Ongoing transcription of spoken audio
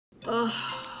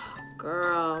Oh,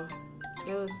 girl,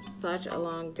 it was such a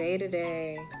long day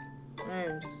today. I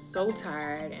am so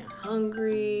tired and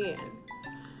hungry. And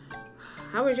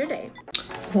how was your day?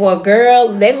 Well,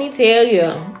 girl, let me tell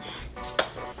you.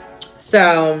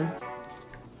 So,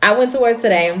 I went to work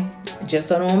today, just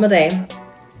a normal day.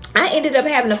 I ended up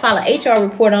having to file an HR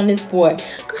report on this boy.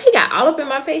 Girl, he got all up in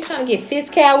my face trying to get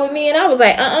fiscal with me, and I was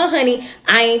like, honey,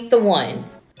 I ain't the one.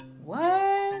 What?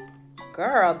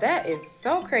 Girl, that is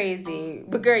so crazy.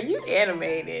 But girl, you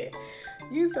animated.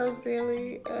 You so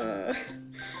silly.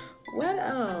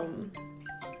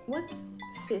 What's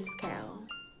fiscal?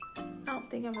 I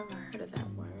don't think I've ever heard of that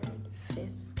word.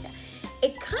 Fiscal.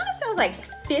 It kind of sounds like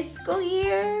fiscal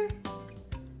year,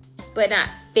 but not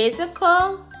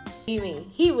physical. You mean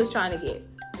he was trying to get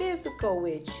physical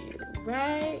with you,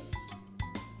 right?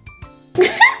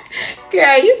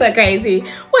 Girl, you so crazy.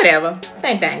 Whatever.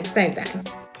 Same thing.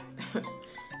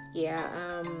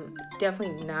 Yeah,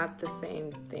 definitely not the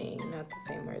same thing. Not the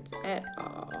same words at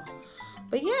all.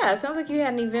 But yeah, it sounds like you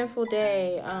had an eventful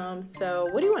day. So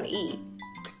what do you want to eat?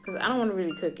 Because I don't want to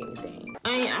really cook anything.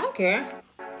 I don't care.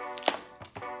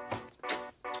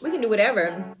 We can do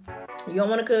whatever. You don't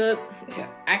want to cook.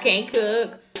 I can't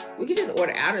cook. We can just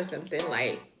order out or something.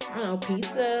 Like, I don't know,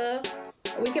 pizza.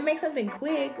 Or we can make something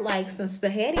quick, like some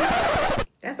spaghetti.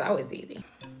 That's always easy.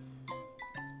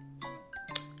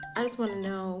 I just want to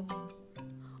know,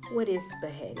 what is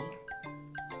spaghetti?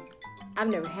 I've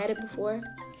never had it before.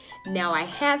 Now, I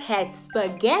have had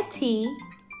spaghetti,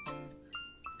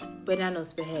 but not no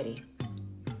spaghetti.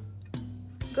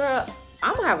 Girl,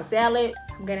 I'm going to have a salad.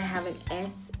 I'm going to have an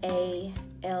S-A-L-A-D,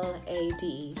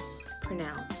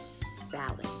 pronounced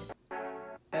salad.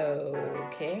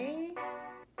 Okay.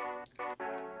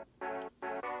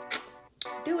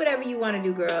 Do whatever you want to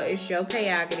do, girl. It's your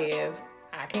prerogative.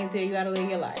 I can't tell you how to live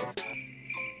your life.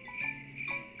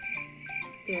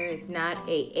 There is not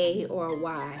a or a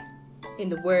Y in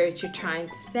the word you're trying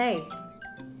to say.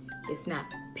 It's not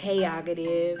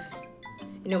prerogative.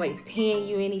 Nobody's paying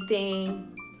you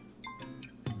anything.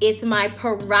 It's my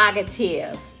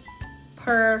prerogative.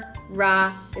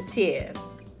 Prerogative.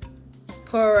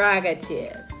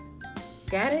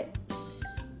 Got it?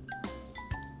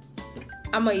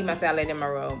 I'm gonna eat my salad in my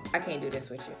room. I can't do this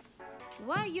with you.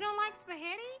 What? You don't like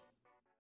spaghetti?